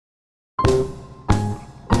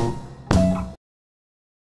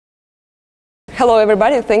hello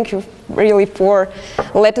everybody, thank you really for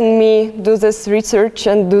letting me do this research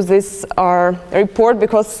and do this report,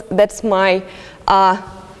 because that's my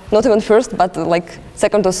not even first, but like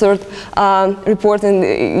second or third report in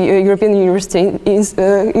the European University in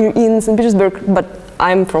St. Petersburg, but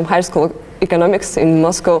I'm from high school economics in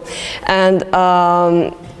Moscow. And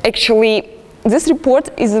actually, this report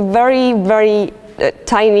is a very, very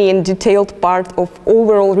tiny and detailed part of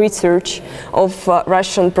overall research of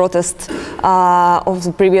Russian protests of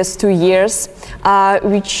the previous 2 years,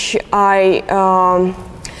 which I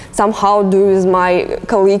somehow do with my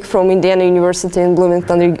colleague from Indiana University in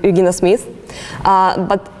Bloomington, Irina Smith.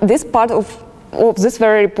 But this part of this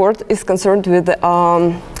very report is concerned with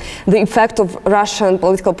the effect of Russian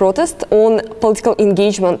political protest on political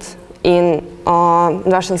engagement in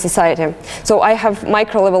Russian society. So I have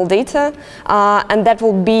micro-level data, and that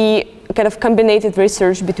will be kind of combined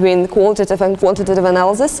research between qualitative and quantitative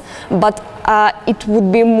analysis, but it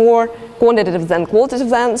would be more quantitative than qualitative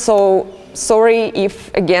then, so sorry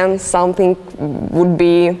if, again, something would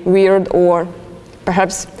be weird or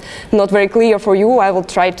perhaps not very clear for you. I will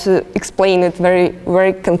try to explain it very,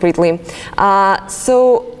 very concretely.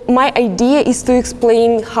 So my idea is to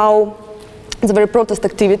explain how the very protest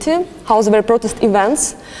activity, how the very protest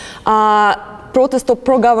events, protest of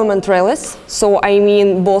pro-government rallies, so I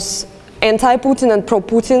mean both anti-Putin and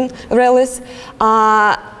pro-Putin rallies,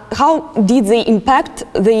 how did they impact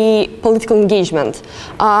the political engagement?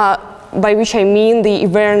 By which I mean the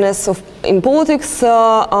awareness in politics,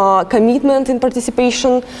 commitment in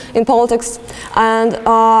participation in politics, and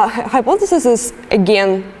hypothesis is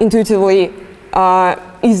again intuitively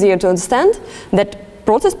easier to understand, that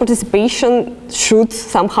protest participation should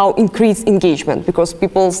somehow increase engagement, because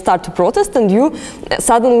people start to protest and you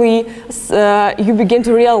suddenly you begin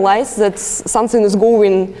to realize that something is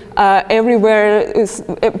going everywhere.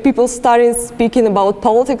 People started speaking about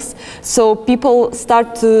politics, so people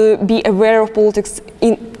start to be aware of politics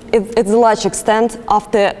at a large extent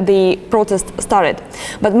after the protest started.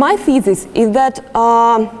 But my thesis is that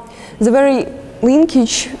the very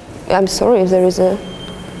linkage, I'm sorry if there is a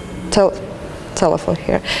telephone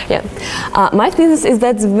here. Yeah, my thesis is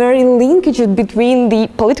that the very linkage between the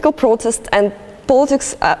political protest and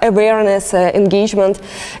politics awareness, engagement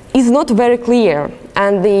is not very clear,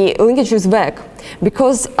 and the linkage is vague,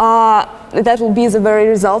 because that will be the very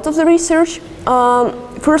result of the research.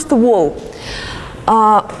 First of all,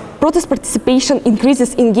 protest participation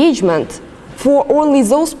increases engagement for only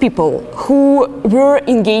those people who were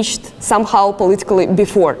engaged somehow politically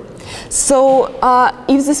before. So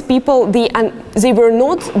if these people, they were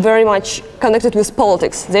not very much connected with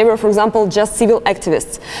politics, they were, for example, just civil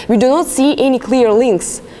activists, we do not see any clear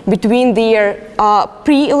links between their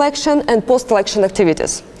pre-election and post-election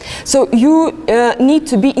activities. So you need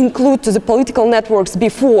to be included to the political networks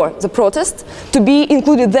before the protest, to be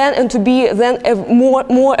included then and to be then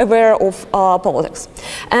more aware of politics.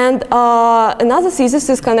 And another thesis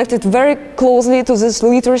is connected very closely to this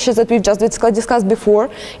literature that we just discussed before.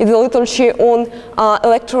 It's the literature on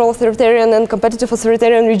electoral authoritarian and competitive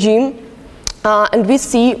authoritarian regime. And we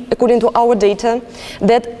see, according to our data,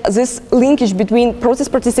 that this linkage between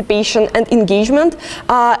protest participation and engagement,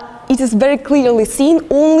 it is very clearly seen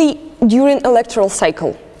only during electoral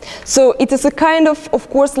cycle. So it is a kind of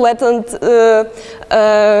course, latent,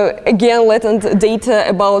 again, latent data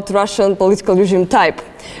about Russian political regime type.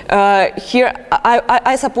 Here,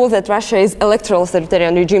 I suppose that Russia is electoral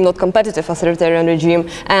authoritarian regime, not competitive authoritarian regime,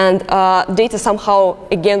 and data somehow,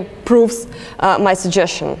 again, proves my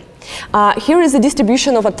suggestion. Here is the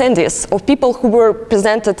distribution of attendees, of people who were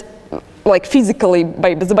presented like physically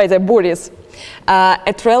by their bodies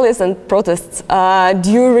at rallies and protests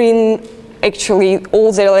during actually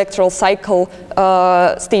all the electoral cycle,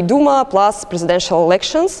 State Duma plus presidential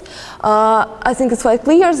elections. I think it's quite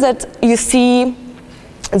clear that you see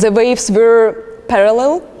the waves were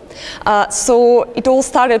parallel. So it all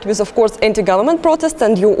started with, of course, anti-government protests,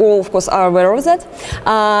 and you all, of course, are aware of that.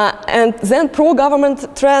 And then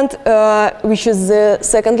pro-government trend, which is the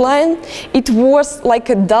second line, it was like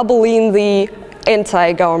a double in the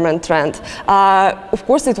anti-government trend. Of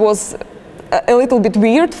course, it was a little bit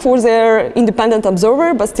weird for the independent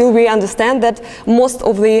observer, but still we understand that most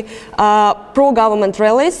of the pro-government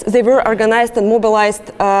rallies, they were organized and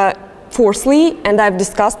mobilized fourthly, and I've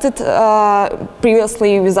discussed it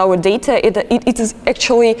previously with our data, it is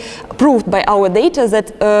actually proved by our data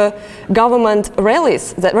that government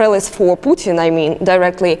rallies, that rallies for Putin, I mean,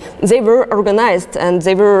 directly, they were organized, and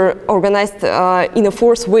they were organized in a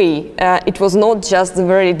forced way. It was not just the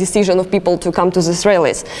very decision of people to come to these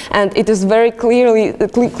rallies, and it is very clearly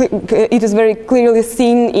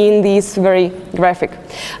seen in this very graphic.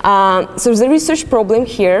 So the research problem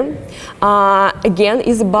here, again,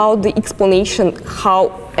 is about the explanation how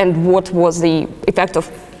and what was the effect of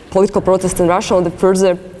political protest in Russia on the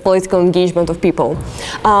further political engagement of people.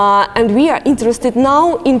 And we are interested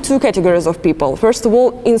now in two categories of people. First of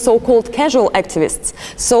all, in so-called casual activists.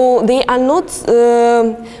 So they are not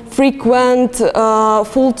frequent,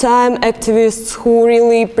 full-time activists who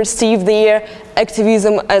really perceive their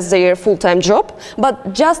activism as their full-time job,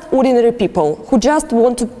 but just ordinary people who just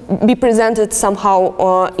want to be presented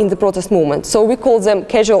somehow in the protest movement. So we call them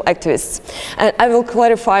casual activists. And I will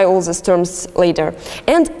clarify all these terms later.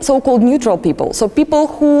 And so-called neutral people. So people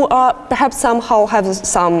who perhaps somehow have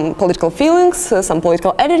some political feelings, some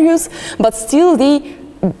political attitudes, but still they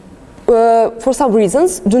for some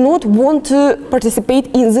reasons, do not want to participate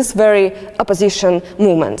in this very opposition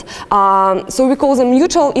movement. So we call them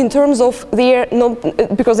neutral in terms of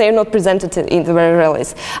because they are not presented in the very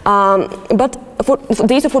rallies. But for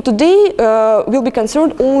data for today will be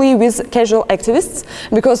concerned only with casual activists,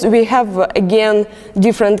 because we have, again,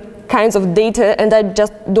 different kinds of data, and I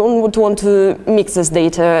just don't want to mix this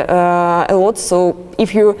data a lot. So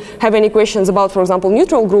if you have any questions about, for example,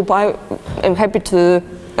 neutral group, I am happy to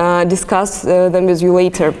discuss them with you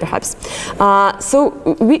later, perhaps. So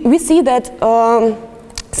we see that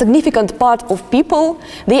significant part of people,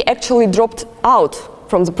 they actually dropped out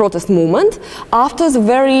from the protest movement after the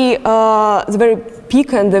very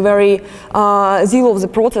peak and the very zeal of the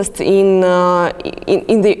protest in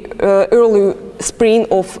the early spring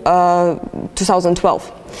of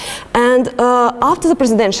 2012. And after the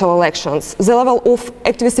presidential elections, the level of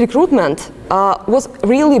activist recruitment was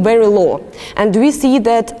really very low. And we see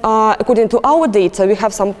that, according to our data, we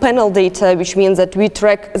have some panel data, which means that we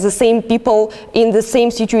track the same people in the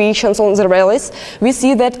same situations on the rallies. We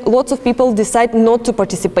see that lots of people decide not to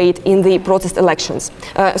participate in the protest elections,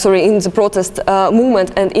 in the protest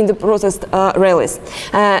movement and in the protest rallies.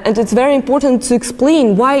 And it's very important to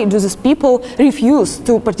explain why do these people refuse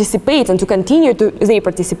to participate and to continue their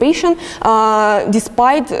participation,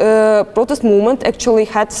 despite protest movement actually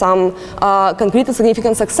had some concrete and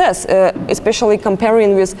significant success, especially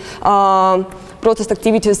comparing with protest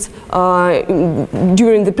activities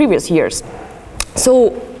during the previous years. So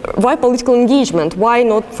why political engagement? Why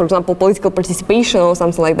not, for example, political participation or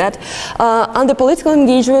something like that? Under political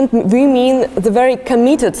engagement, we mean the very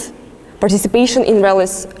committed participation in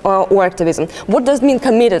rallies or activism. What does it mean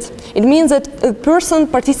committed? It means that a person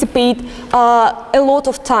participates a lot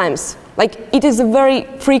of times. Like, it is a very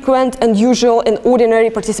frequent and usual and ordinary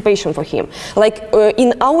participation for him. Like,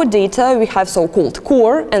 in our data, we have so-called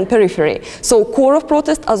core and periphery. So core of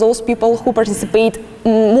protest are those people who participate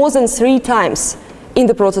more than 3 times in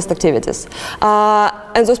the protest activities.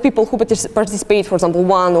 And those people who participate, for example,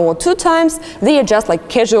 1 or 2 times, they are just like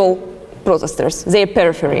casual protesters, they are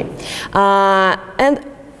periphery. And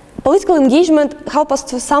political engagement helps us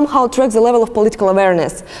to somehow track the level of political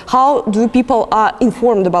awareness. How do people are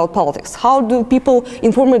informed about politics? How do people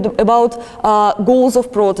informed about goals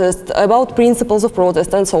of protest, about principles of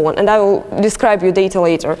protest, and so on? And I will describe you data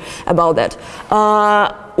later about that.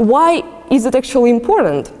 Why is it actually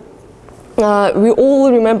important? We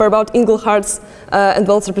all remember about Englehart's and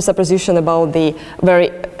Welzer presupposition about the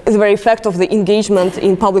very effect of the engagement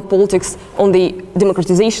in public politics on the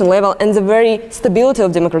democratization level and the very stability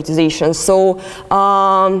of democratization. So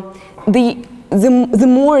the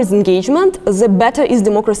more is engagement, the better is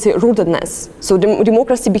democracy rootedness. So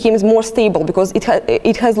democracy becomes more stable because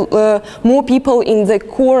it has more people in the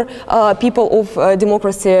core people of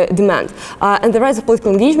democracy demand. And the rise of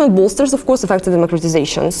political engagement bolsters, of course, effective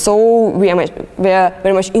democratization. So we are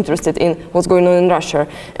very much interested in what's going on in Russia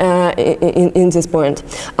in this point.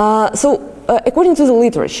 According to the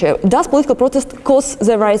literature, does political protest cause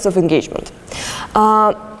the rise of engagement?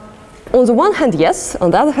 On the one hand, yes.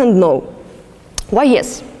 On the other hand, no. Why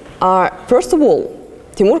yes? First of all,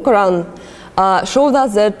 Timur Koran showed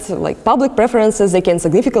us that public preferences, they can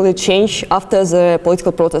significantly change after the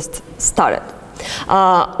political protest started.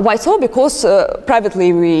 Why so? Because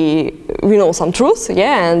privately we know some truth,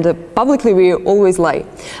 yeah, and publicly we always lie.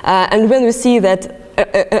 And when we see that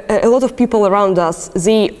a lot of people around us,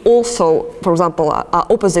 they also, for example, are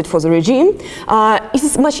opposite for the regime, it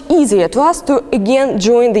is much easier to us to again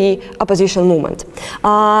join the opposition movement.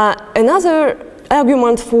 Another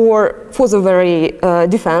argument for the very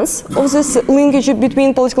defense of this linkage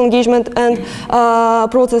between political engagement and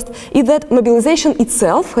protest is that mobilization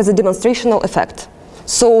itself has a demonstrational effect.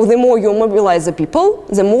 So the more you mobilize the people,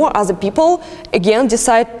 the more other people again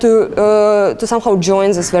decide to somehow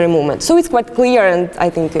join this very movement. So it's quite clear, and I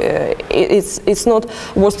think it's not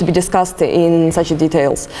worth to be discussed in such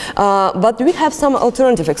details. But we have some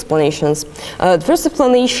alternative explanations. The first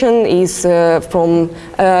explanation is from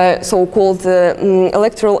so-called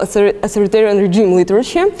electoral authoritarian regime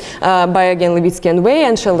literature by again Levitsky and Way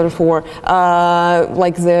and Scheller for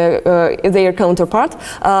like their counterpart.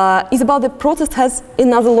 Is about the protest has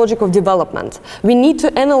another logic of development. We need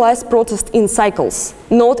to analyze protest in cycles,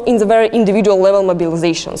 not in the very individual level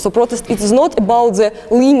mobilization. So protest, it is not about the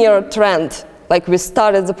linear trend, like we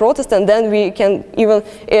started the protest and then we can even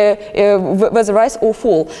whether rise or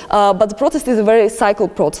fall. But the protest is a very cycle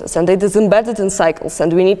process and it is embedded in cycles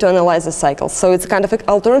and we need to analyze the cycles. So it's kind of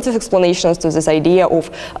alternative explanations to this idea of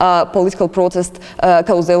political protest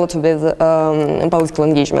causality with political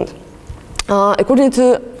engagement. According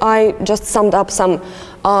to, I just summed up some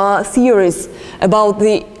theories about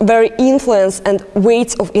the very influence and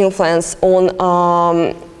weights of influence on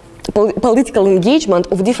political engagement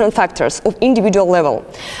of different factors of individual level.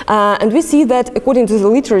 And we see that according to the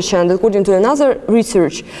literature and according to another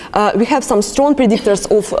research, we have some strong predictors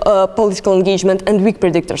of political engagement and weak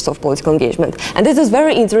predictors of political engagement. And this is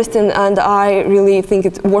very interesting, and I really think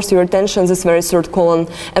it's worth your attention, this very third column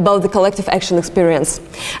about the collective action experience.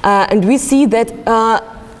 And we see that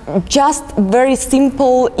just very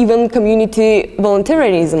simple, even community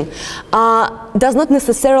voluntarism does not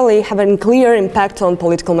necessarily have a clear impact on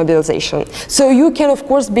political mobilization. So you can, of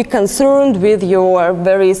course, be concerned with your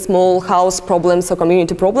very small house problems or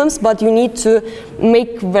community problems, but you need to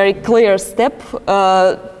make very clear step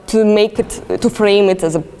to frame it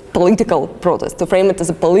as a political protest, to frame it as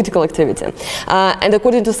a political activity. And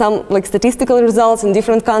according to some statistical results in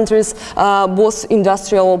different countries, both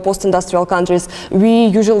industrial or post-industrial countries, we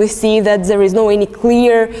usually see that there is no any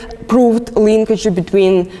clear proved linkage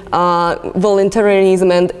between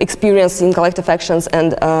voluntarism and experience in collective actions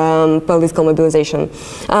and political mobilization.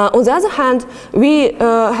 On the other hand, we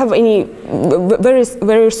have any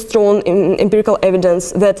very strong empirical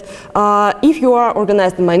evidence that if you are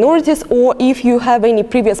organized in minorities or if you have any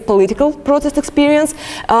previous political protest experience,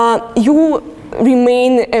 you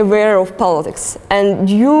remain aware of politics and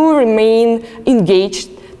you remain engaged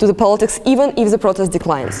to the politics even if the protest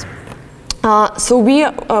declines. So we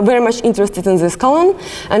are very much interested in this column,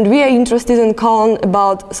 and we are interested in column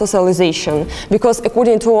about socialization, because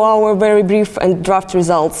according to our very brief and draft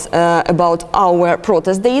results about our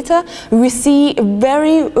protest data, we see a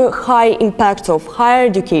very high impact of higher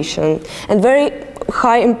education and very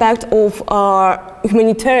high impact of our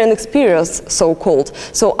humanitarian experience, so-called.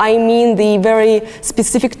 So I mean the very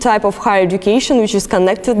specific type of higher education which is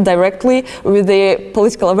connected directly with the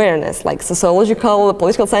political awareness, like sociological,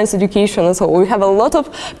 political science education, and so we have a lot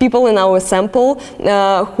of people in our sample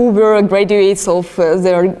who were graduates of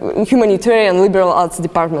their humanitarian liberal arts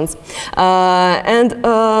departments. And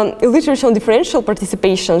literature on differential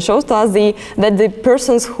participation shows to us that the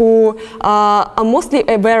persons who are mostly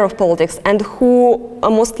aware of politics and who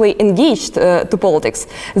are mostly engaged to politics,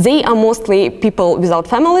 they are mostly people without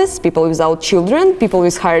families, people without children, people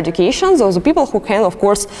with higher education, those are people who can, of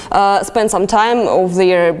course, spend some time of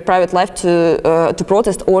their private life to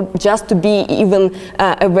protest or just to be even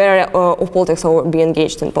aware of politics or be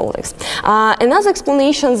engaged in politics. Another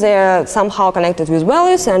explanation, they're somehow connected with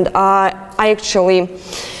values, and I actually,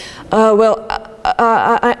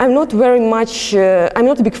 I'm not very much, I'm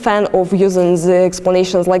not a big fan of using the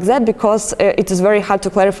explanations like that, because it is very hard to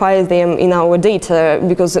clarify them in our data,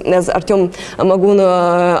 because as Artem Magun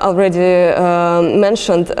already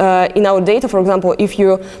mentioned, in our data, for example, if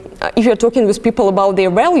you're talking with people about their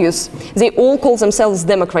values, they all call themselves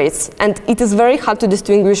Democrats, and it is very hard to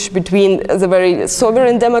distinguish between the very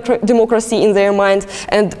sovereign democracy in their mind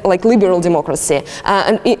and like liberal democracy.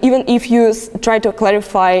 And even if you try to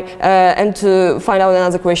clarify and to find out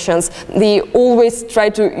another questions, they always try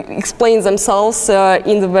to explain themselves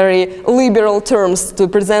in the very liberal terms to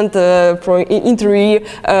present for interview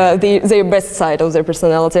their best side of their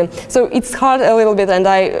personality. So it's hard a little bit, and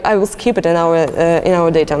I will skip it in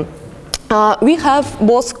our data. We have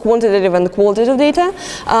both quantitative and qualitative data.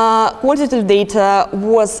 Quantitative data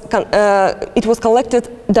was collected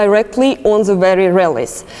directly on the very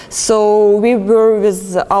rallies. So we were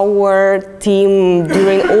with our team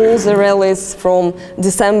during all the rallies from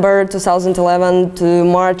December 2011 to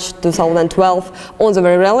March 2012 on the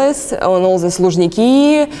very rallies, on all the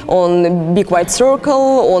Luzhniki, on Big White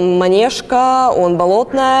Circle, on Maneshka, on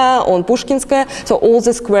Bolotnaya, on Pushkinskaya. So all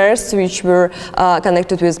the squares which were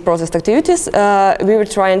connected with protest activities, we were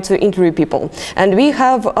trying to interview people. And we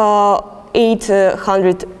have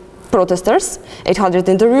 800 protesters, 800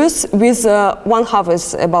 interviews, with one half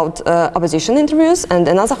is about opposition interviews and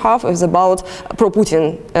another half is about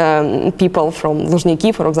pro-Putin people from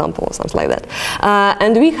Luzhniki, for example, or something like that.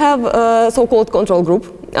 And we have a so-called control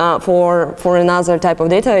group for another type of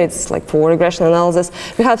data. It's like for regression analysis.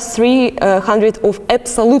 We have 300 of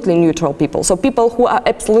absolutely neutral people, so people who are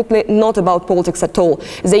absolutely not about politics at all.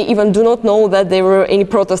 They even do not know that there were any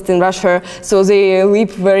protests in Russia, so they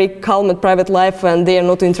live very calm and private life and they are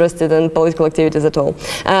not interested in political activities at all.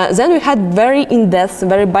 Then we had very in-depth,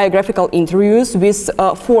 very biographical interviews with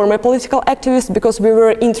former political activists, because we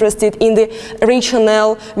were interested in the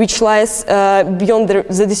rationale which lies beyond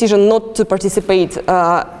the decision not to participate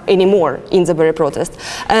anymore in the very protest.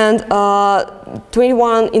 And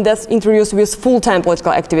 21 in-depth interviews with full-time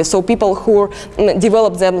political activists, so people who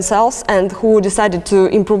developed themselves and who decided to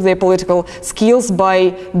improve their political skills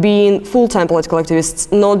by being full-time political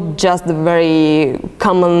activists, not just the very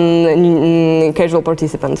common casual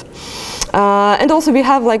participant. And also we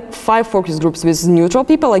have like 5 focus groups with neutral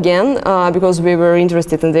people again, because we were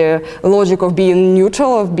interested in the logic of being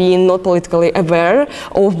neutral, of being not politically aware,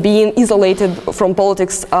 of being isolated from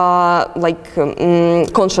politics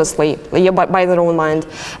consciously, by their own mind.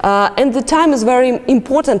 And the time is very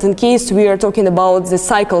important in case we are talking about the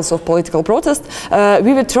cycles of political protest.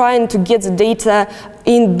 We were trying to get the data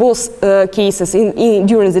in both cases,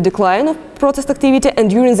 during the decline of protest activity and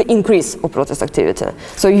during the increase of protest activity.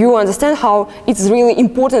 So you understand how it's really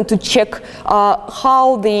important to check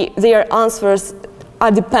how their answers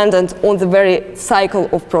are dependent on the very cycle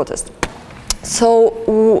of protest. So,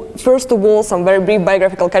 first of all, some very brief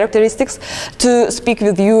biographical characteristics to speak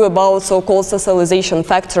with you about so-called socialization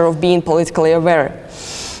factor of being politically aware.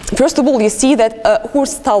 First of all, you see that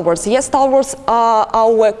who's stalwarts? Yes, stalwarts are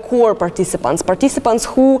our core participants, participants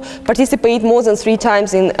who participate more than 3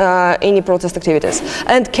 times in any protest activities.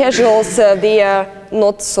 And casuals, they are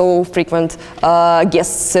not so frequent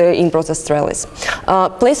guests in protest rallies.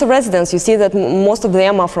 Place of residence, you see that most of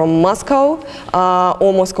them are from Moscow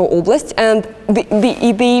or Moscow Oblast, and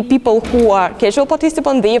the people who are casual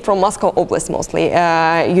participants, they are from Moscow Oblast mostly.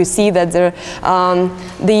 You see that the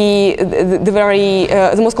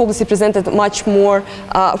Moscow Oblast is presented much more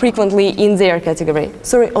frequently in their category.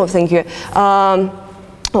 Sorry, oh, thank you.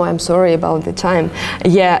 Oh, I'm sorry about the time.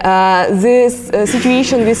 Yeah, this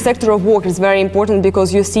situation with sector of work is very important,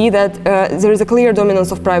 because you see that there is a clear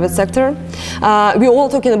dominance of private sector. We're all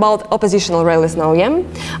talking about oppositional rallies now, yeah?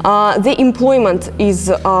 The employment is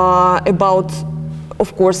about,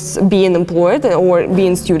 of course, being employed or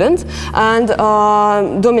being student, and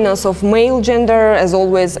dominance of male gender, as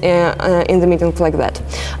always, in the meetings like that.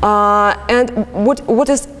 And what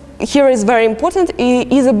is here is very important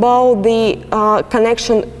is about the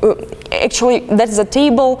connection. Actually, that's a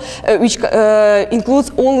table which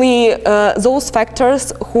includes only those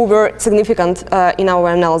factors who were significant in our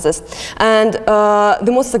analysis. And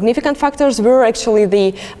the most significant factors were actually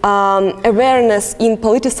the awareness in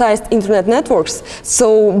politicized internet networks.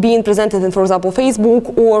 So being presented in, for example,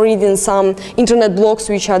 Facebook, or reading some internet blogs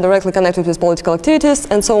which are directly connected with political activities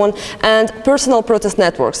and so on, and personal protest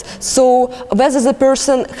networks. So whether the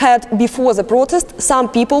person had before the protest some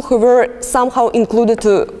people who were somehow included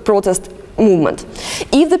to protest movement.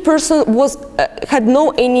 If the person had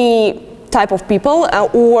no any type of people,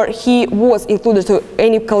 or he was included to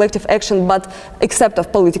any collective action but except of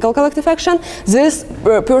political collective action, this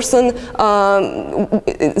person,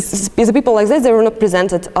 the people like this, they were not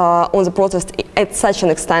presented on the protest at such an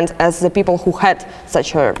extent as the people who had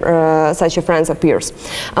such a friends or peers.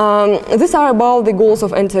 These are about the goals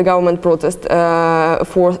of anti-government protest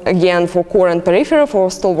for core and peripheral, for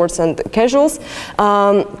stalwarts and casuals.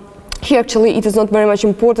 Here actually it is not very much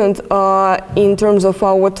important in terms of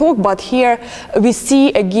our talk, but here we see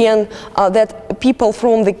again that people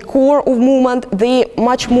from the core of movement, they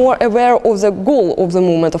much more aware of the goal of the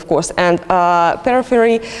movement, of course, and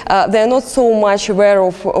periphery, they are not so much aware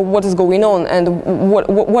of what is going on and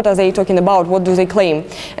what are they talking about, what do they claim,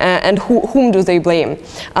 and whom do they blame.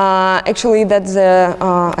 Actually, that's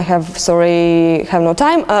I have no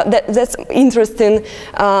time. That's interesting,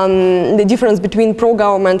 the difference between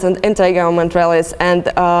pro-government and anti-government rallies and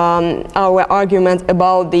our argument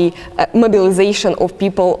about the mobilization of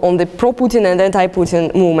people on the pro-Putin and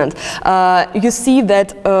anti-Putin movement. You see that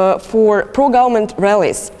for pro-government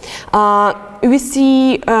rallies, we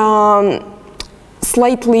see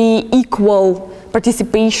slightly equal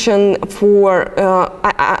participation for,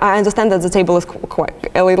 I understand that the table is quite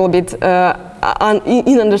a little bit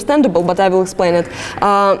ununderstandable, but I will explain it.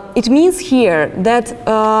 It means here that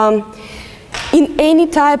in any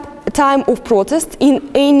time of protest,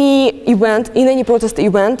 in any event, in any protest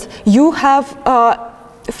event, you have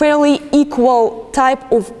fairly equal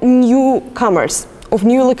type of newcomers.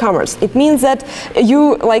 It means that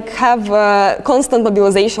you have constant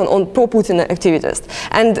mobilization on pro-Putin activities.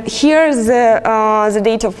 And here's the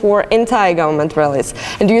data for anti-government rallies.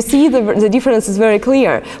 And you see the difference is very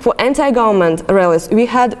clear. For anti-government rallies, we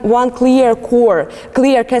had one clear core,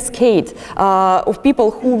 clear cascade of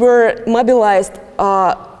people who were mobilized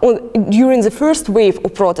during the first wave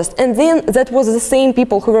of protest, and then that was the same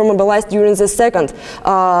people who were mobilized during the second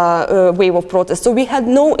wave of protest. So we had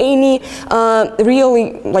no any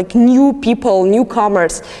really new people,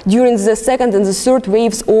 newcomers during the second and the third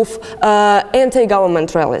waves of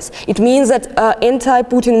anti-government rallies. It means that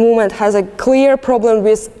anti-Putin movement has a clear problem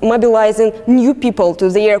with mobilizing new people to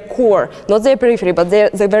their core, not their periphery, but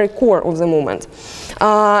the very core of the movement.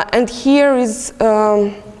 And here is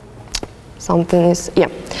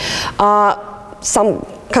some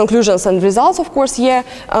conclusions and results, of course,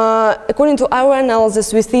 according to our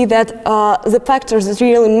analysis, we see that the factors that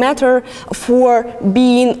really matter for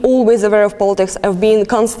being always aware of politics, of being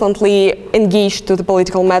constantly engaged to the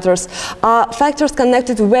political matters, are factors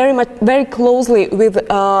connected very closely with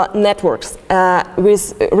networks,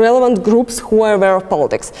 with relevant groups who are aware of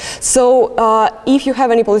politics. So if you have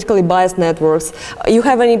any politically biased networks, you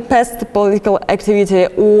have any past political activity,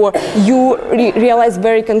 or you realize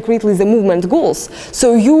very concretely the movement goals,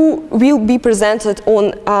 so you will be presented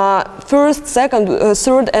on first, second,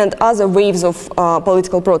 third and other waves of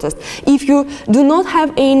political protest. If you do not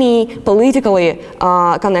have any politically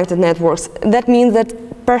connected networks, that means that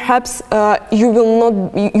perhaps you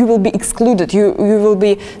will be excluded. You will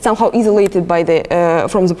be somehow isolated by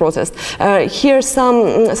from the protest. Here are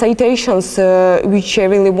some citations which I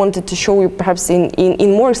really wanted to show you, perhaps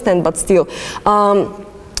in more extent, but still.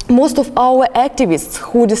 Most of our activists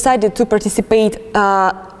who decided to participate,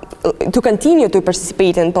 to continue to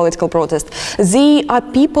participate in political protest, they are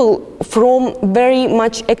people from very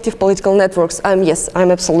much active political networks. Yes,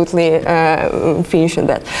 I'm absolutely finishing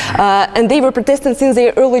that. And they were protesting since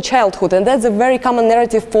their early childhood, and that's a very common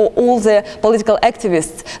narrative for all the political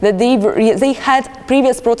activists, that they had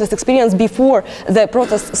previous protest experience before the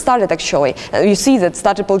protest started, actually. You see that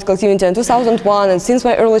started political activity in 2001 and since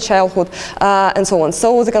my early childhood and so on.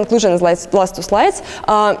 So the conclusion is last two slides.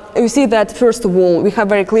 You see that, first of all, we have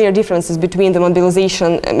very clear differences between the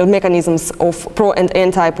mobilization mechanisms of pro and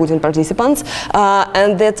anti-Putin participants,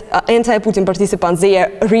 and that anti-Putin participants, they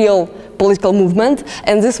are real political movement,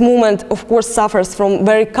 and this movement, of course, suffers from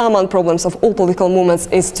very common problems of all political movements,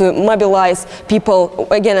 is to mobilize people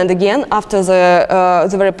again and again after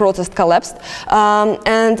the very protest collapsed,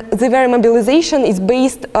 and the very mobilization is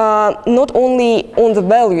based not only on the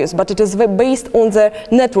values, but it is based on the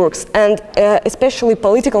networks, and especially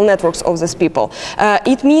political networks of these people.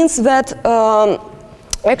 It means that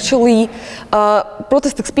actually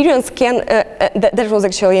protest experience can, that was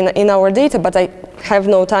actually in our data, but I have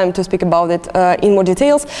no time to speak about it in more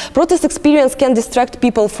details. Protest experience can distract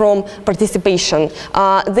people from participation.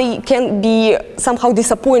 They can be somehow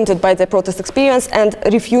disappointed by the protest experience and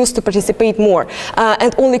refuse to participate more.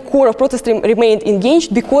 And only core of protest remained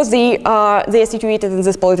engaged because they are situated in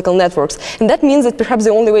these political networks. And that means that perhaps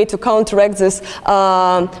the only way to counteract these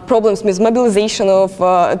problems with mobilization of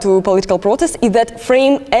to political protest is that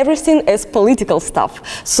frame everything as political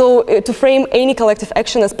stuff. So to frame any collective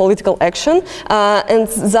action as political action, and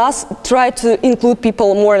thus try to include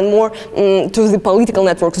people more and more to the political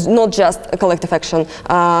networks, not just collective action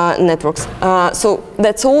networks. So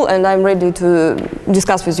that's all, and I'm ready to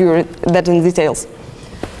discuss with you that in details.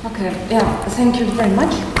 Okay, yeah, thank you very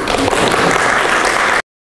much.